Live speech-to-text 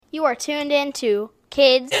You are tuned in to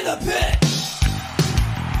Kids in the pit.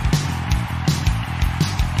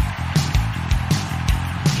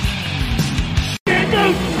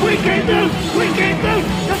 We can lose.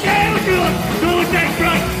 The game is good. Do it next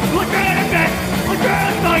right. We're trying to bet. We're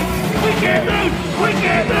trying to fight. We can lose. We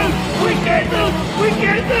can lose. We can lose. We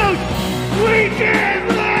can lose. We can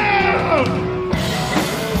lose.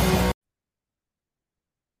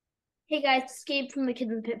 Hey guys, Escape from the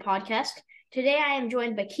Kids in the Pit podcast. Today I am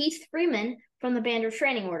joined by Keith Freeman from the band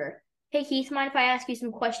Restraining Order. Hey Keith, mind if I ask you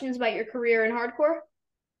some questions about your career in hardcore?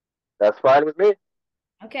 That's fine with me.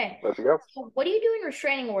 Okay. Let's go. So what do you do in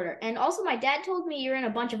Restraining Order? And also my dad told me you're in a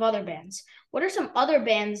bunch of other bands. What are some other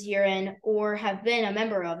bands you're in or have been a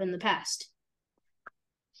member of in the past?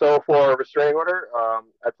 So for Restraining Order,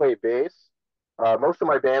 I play bass. Most of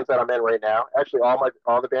my bands that I'm in right now, actually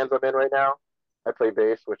all the bands I'm in right now, I play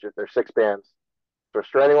bass, which is there's 6 bands. So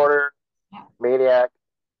Restraining Order, Maniac,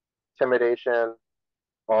 Intimidation,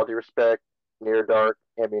 All Due Respect, Near Dark,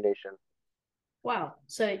 Ammunition. Wow.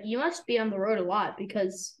 So you must be on the road a lot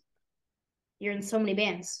because you're in so many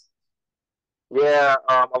bands. Yeah,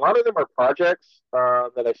 a lot of them are projects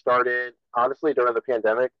that I started honestly during the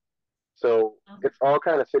pandemic. So it's all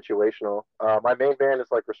kind of situational. My main band is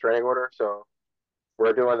like Restraining Order, so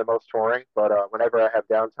we're doing the most touring. But whenever I have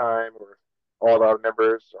downtime or all our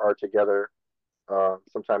members are together,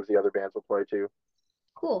 sometimes the other bands will play too.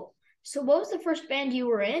 Cool. So what was the first band you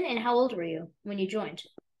were in and how old were you when you joined?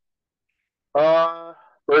 Uh,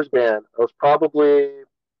 First band,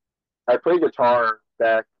 I played guitar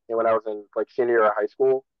back when I was in like senior year of high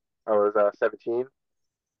school. I was 17,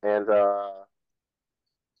 and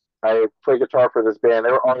I played guitar for this band.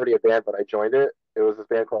 They were already a band, but I joined it. It was this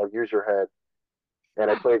band called Use Your Head,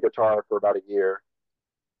 and I Ah, played guitar for about a year.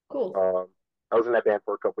 cool. Um, I was in that band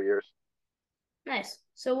for a couple years. Nice.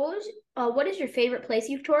 So what is your favorite place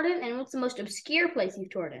you've toured in and what's the most obscure place you've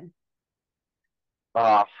toured in?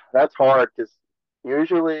 Ah, that's hard because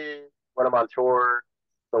usually when I'm on tour,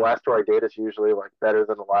 the last tour I did is usually like better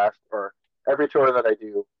than the last, or every tour that I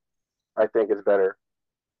do, I think is better.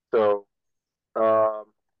 So, um,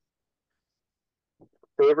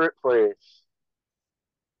 favorite place,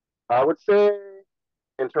 I would say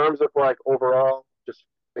in terms of like overall just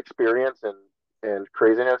experience and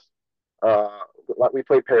craziness. Uh, we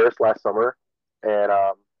played Paris last summer, and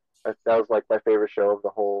that was like my favorite show of the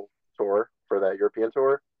whole tour for that European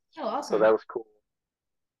tour. Oh, So that awesome. was cool.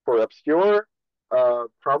 For obscure,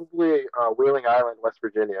 probably Wheeling Island, West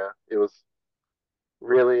Virginia. It was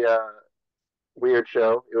really weird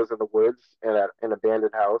show. It was in the woods in an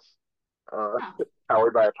abandoned house, uh, Huh.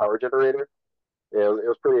 powered by a power generator. It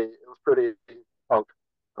was pretty punk.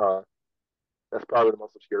 Uh, that's probably the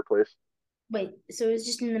most obscure place. Wait, so it was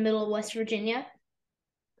just in the middle of West Virginia?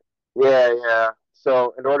 Yeah, yeah.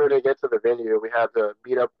 So in order to get to the venue, we had to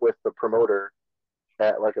meet up with the promoter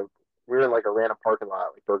at like a we were in like a random parking lot,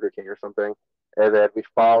 like Burger King or something, and then we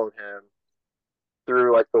followed him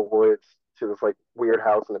through like the woods to this like weird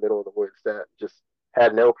house in the middle of the woods that just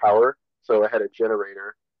had no power, so it had a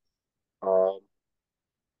generator. Um,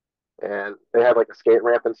 and they had like a skate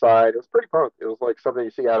ramp inside. It was pretty punk. It was like something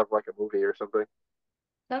you see out of like a movie or something.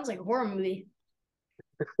 Sounds like a horror movie.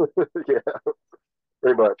 Yeah,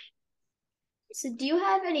 pretty much. So do you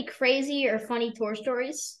have any crazy or funny tour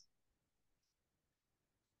stories?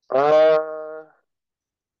 Uh,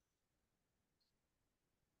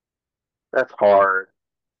 that's hard.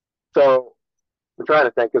 So I'm trying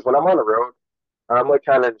to think because when I'm on the road, I'm like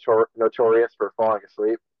kind of notorious for falling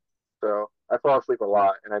asleep. So I fall asleep a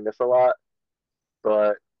lot and I miss a lot.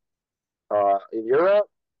 But in Europe,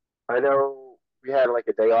 I know we had like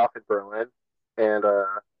a day off in Berlin, and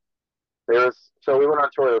we went on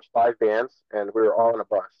tour. There was 5 bands, and we were all in a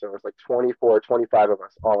bus. So it was like 24, 25 of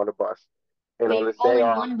us all in a bus. And Wait, on you're this all day in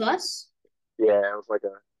off, one bus? yeah, it was like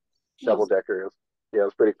a double Jeez. decker. Yeah, it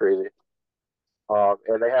was pretty crazy.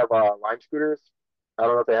 And they have Lime scooters. I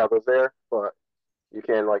don't know if they have those there, but you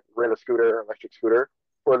can like rent a scooter, electric scooter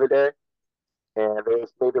for the day. And there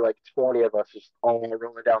was maybe like 20 of us just all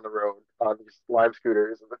rolling down the road on these Lime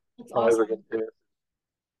scooters, and the That's cars were awesome. getting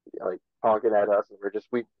pissed, like honking at us, and we're just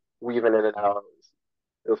weaving in and out.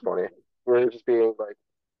 It was funny. We were just being like,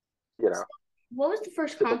 you know, What was the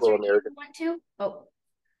first typical concert you American. went to? Oh,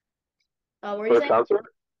 what were you First saying? concert,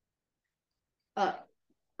 Uh, I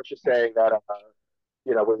was just saying that,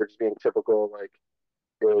 we were just being typical, like,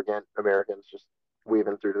 arrogant Americans, just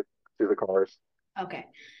weaving through the cars. okay.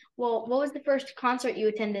 Well, what was the first concert you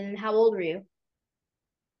attended and how old were you?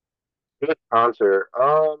 First concert.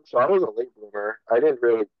 So I was a late bloomer. I didn't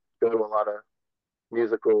really go to a lot of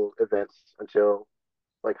musical events until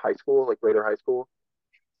like high school, like later high school.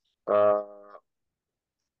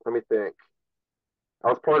 let me think. I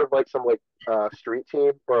was part of like some like street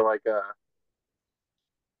team for like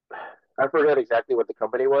I forget exactly what the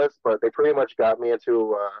company was, but they pretty much got me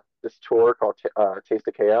into this tour called Taste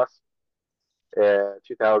of Chaos in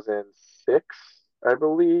 2006, I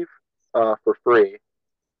believe, for free.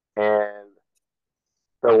 And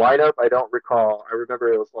the lineup I don't recall. I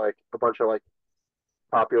remember it was like a bunch of like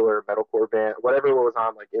popular metalcore band, whatever was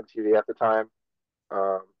on like MTV at the time.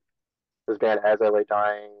 Um, this band As I Lay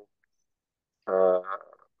Dying.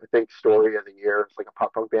 I think Story of the Year. It's like a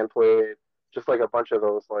pop punk band played. Just like a bunch of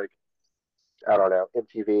those like I don't know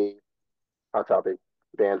MTV Hot Topic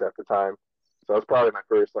bands at the time. So it was probably my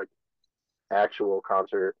first like actual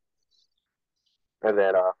concert. And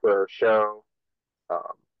then for a show,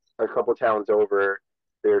 um, a couple towns over,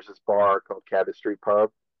 there's this bar called Cabot Street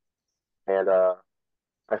Pub, and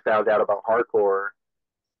I found out about hardcore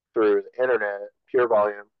through the internet, Pure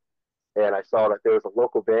Volume, and I saw that there was a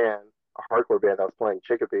local band, a hardcore band that was playing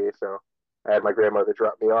Chicopee. So I had my grandmother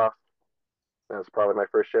drop me off. That was probably my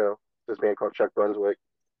first show. This band called Chuck Brunswick.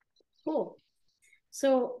 Cool.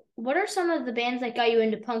 So, what are some of the bands that got you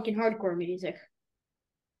into punk and hardcore music?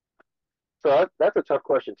 So that's a tough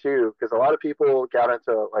question too, because a lot of people got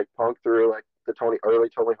into like punk through like the early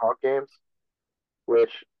Tony Hawk games,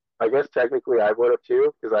 which I guess technically I would have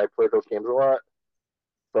too, because I played those games a lot.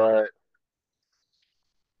 But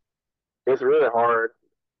it's really hard.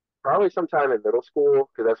 Probably sometime in middle school,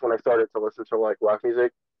 because that's when I started to listen to like rock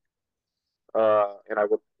music. And I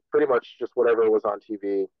would pretty much just whatever was on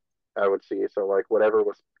TV, I would see. So like whatever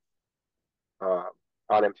was uh,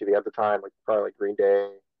 on MTV at the time, like probably like Green Day,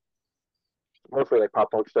 mostly like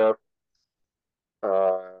pop punk stuff.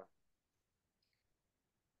 Uh,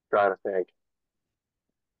 Trying to think.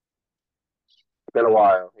 It's been a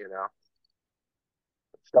while, you know.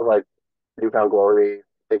 Stuff like Newfound Glory,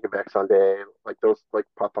 Take It Back Sunday, like those like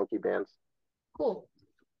pop punky bands. Cool.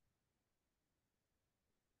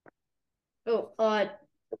 Oh,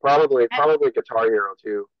 Probably I- probably Guitar Hero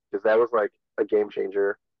too, because that was like a game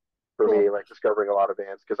changer for me, cool. like discovering a lot of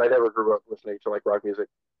bands. Because I never grew up listening to like rock music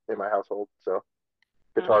in my household, so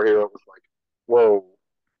Uh, Guitar Hero was like, whoa,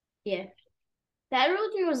 yeah. Bad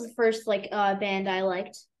Religion was the first band I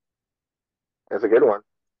liked. that's a good one.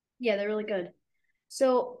 Yeah, they're really good.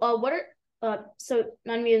 So, what are so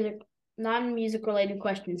non music related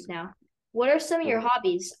questions now. What are some of your Mhm.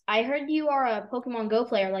 hobbies? I heard you are a Pokemon Go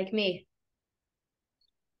player like me.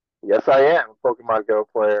 Yes, I am a Pokemon Go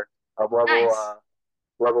player. I'm Nice.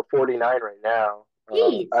 level 49 right now.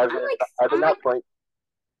 Jeez, I'm like I've been I'm like not playing.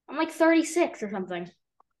 I'm like 36 or something.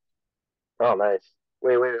 Oh, nice.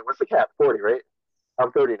 Wait. What's the cap? 40, right?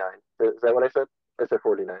 I'm 39. Is that what I said? I said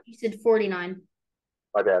 49. You said 49.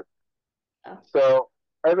 My bad. Oh, So,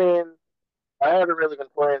 I mean, I haven't really been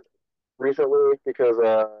playing recently because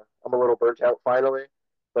I'm a little burnt out finally.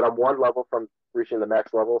 But I'm one level from reaching the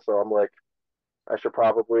max level, so I'm like, I should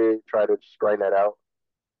probably try to just grind that out.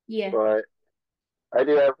 yeah. But I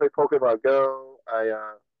do have play Pokemon Go.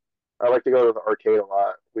 I like to go to the arcade a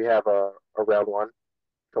lot. We have a round one,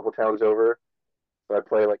 a couple towns over. So I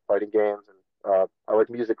play like fighting games and I like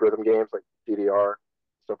music rhythm games like DDR,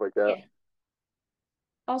 stuff like that. Yeah.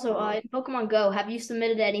 Also, Um, in Pokemon Go, have you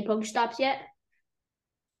submitted any Pokestops yet?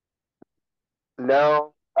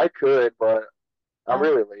 no, I could, but I'm Uh,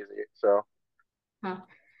 really lazy. So huh. have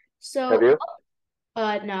So, you?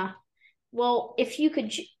 nah. Well, if you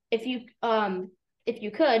could,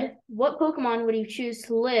 what Pokemon would you choose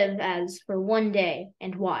to live as for one day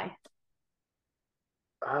and why?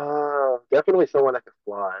 Definitely someone that could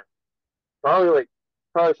fly. Probably like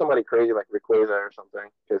probably somebody crazy like Rayquaza or something,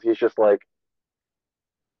 because he's just like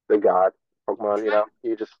the god Pokemon. Which You one? know,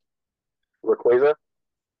 he just Rayquaza,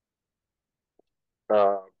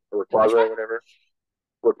 or Which Rayquaza one? or whatever.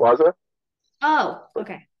 Rayquaza. Oh,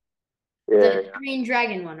 okay. Yeah, The green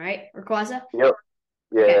dragon one, right? Rayquaza? yeah, yep,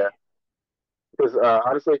 yeah. Okay. Because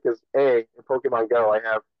honestly, because in Pokemon Go, I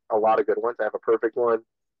have a lot of good ones. I have a perfect one.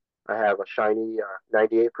 I have a shiny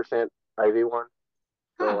 98% IV one.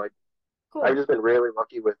 So Huh. like I've Cool. just been really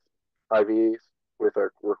lucky with IVs with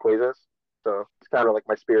Rayquazas. So it's kind of like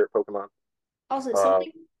my spirit Pokemon. Also, Uh,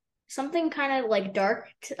 something kind of like dark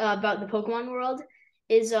about the Pokemon world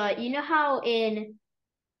is you know how in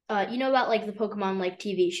you know about like the Pokemon like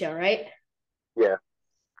TV show, right? yeah.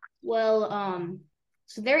 Well,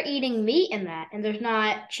 so they're eating meat in that, and there's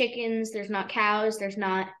not chickens, there's not cows, there's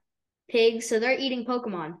not pigs, so they're eating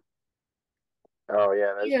Pokemon. Oh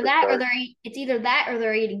yeah, that's Either pretty that or dark. it's either that or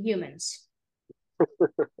they're eating humans.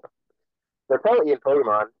 They're probably eating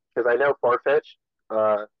Pokemon because I know Farfetch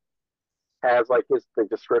uh, has like his the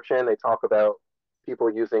description. They talk about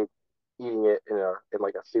people using eating it in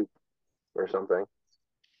like a soup or something,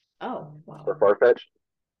 Oh, or wow. far-fetched.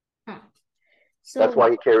 Huh. So That's why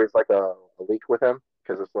what? he carries like a leek with him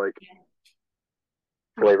because it's like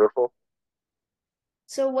Huh. flavorful.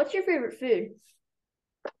 So what's your favorite food?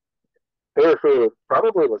 Favorite food,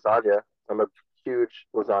 probably lasagna. I'm a huge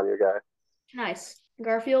lasagna guy. Nice.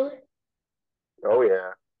 Garfield? Oh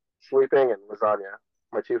yeah, sleeping and lasagna,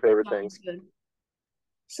 my two favorite things. Lasagna's good.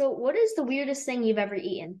 So what is the weirdest thing you've ever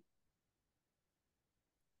eaten?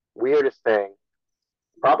 Weirdest thing,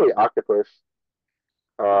 probably octopus.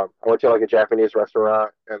 I went to like a Japanese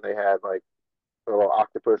restaurant and they had like little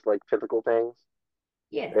octopus like tentacle things,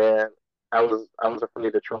 Yeah. and I was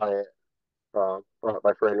afraid to try it. But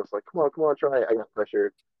my friend was like, come on, try it." I got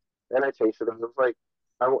pressured, and I tasted it. It was like,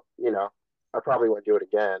 you know, I probably wouldn't do it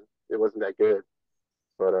again. It wasn't that good,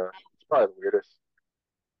 but it's probably the weirdest.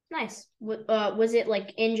 Nice. Was it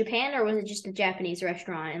like in Japan or was it just a Japanese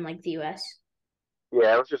restaurant in like the US?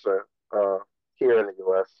 Yeah, it was just a here in the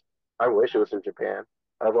U.S. I wish it was in Japan.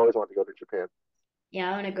 I've always wanted to go to Japan. Yeah,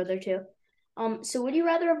 I want to go there too. So would you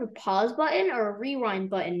rather have a pause button or a rewind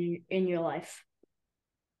button in your life?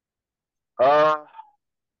 Uh,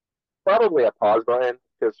 Probably a pause button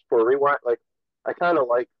because for rewind, like I kind of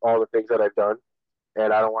like all the things that I've done,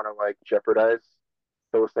 and I don't want to like jeopardize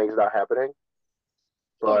those things not happening.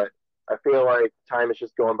 Yeah, But I feel like time is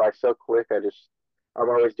just going by so quick. I'm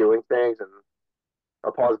always doing things, and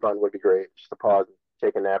a pause button would be great. Just a pause and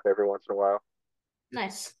take a nap every once in a while.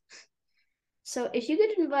 nice. So if you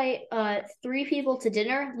could invite three people to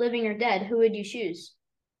dinner, living or dead, who would you choose?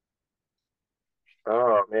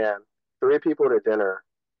 Oh man, three people to dinner.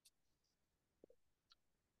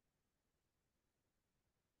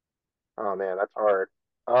 Oh man, that's hard.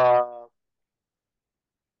 Uh,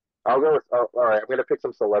 I'll go with. Oh, all right, I'm gonna pick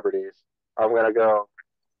some celebrities. I'm gonna go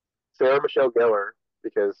Sarah Michelle Gellar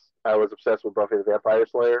because I was obsessed with Buffy the Vampire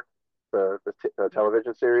Slayer, the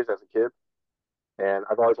television series as a kid, and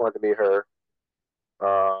I've always wanted to meet her.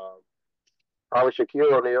 Um, Probably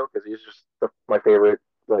Shaquille O'Neal because he's just my favorite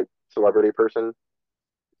like celebrity person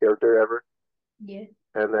character ever. Yeah.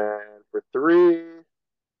 And then for three,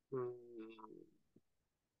 hmm,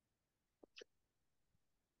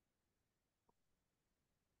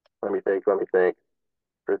 let me think. Let me think.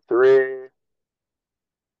 For three,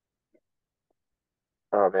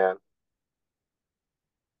 oh man,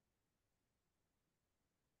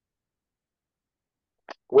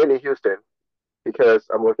 Whitney Houston because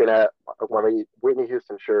I'm looking at my Whitney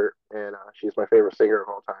Houston shirt and she's my favorite singer of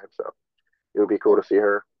all time. So it would be cool to Cool. see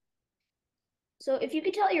her. So if you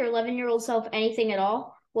could tell your 11-year-old self anything at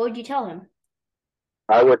all, what would you tell him?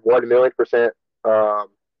 I would 1,000,000% um,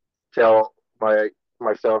 tell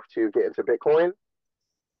myself to get into Bitcoin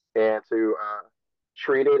and to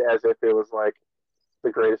treat it as if it was like the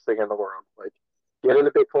greatest thing in the world. Like get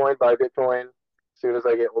into Bitcoin, buy Bitcoin as soon as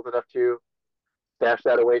I get old enough to stash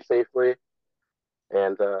that away safely,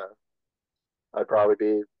 and I'd probably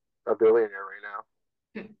be a billionaire right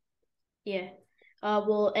now. Yeah.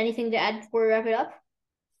 Well, anything to add before we wrap it up?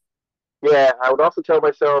 Yeah, I would also tell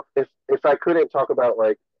myself if I couldn't talk about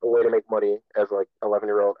like a way to make money as like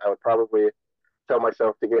 11-year-old, I would probably tell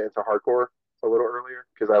myself to get into hardcore a little earlier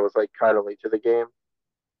because I was like kind of late to the game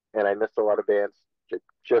and I missed a lot of bands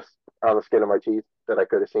just on the skin of my teeth that I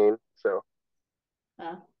could have seen. So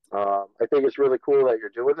Uh, I think it's really cool that you're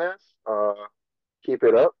doing this. Keep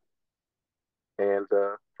it up. And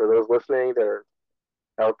for those listening that are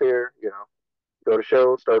out there, go to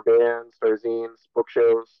shows, start bands, start zines, book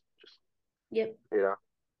shows. Just yep. you know,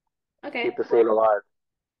 keep Okay. the scene Well, alive.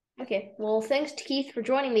 okay. Well, thanks to Keith for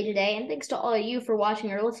joining me today, and thanks to all of you for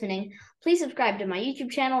watching or listening. Please subscribe to my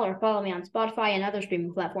YouTube channel or follow me on Spotify and other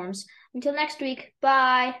streaming platforms. Until next week,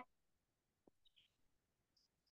 bye.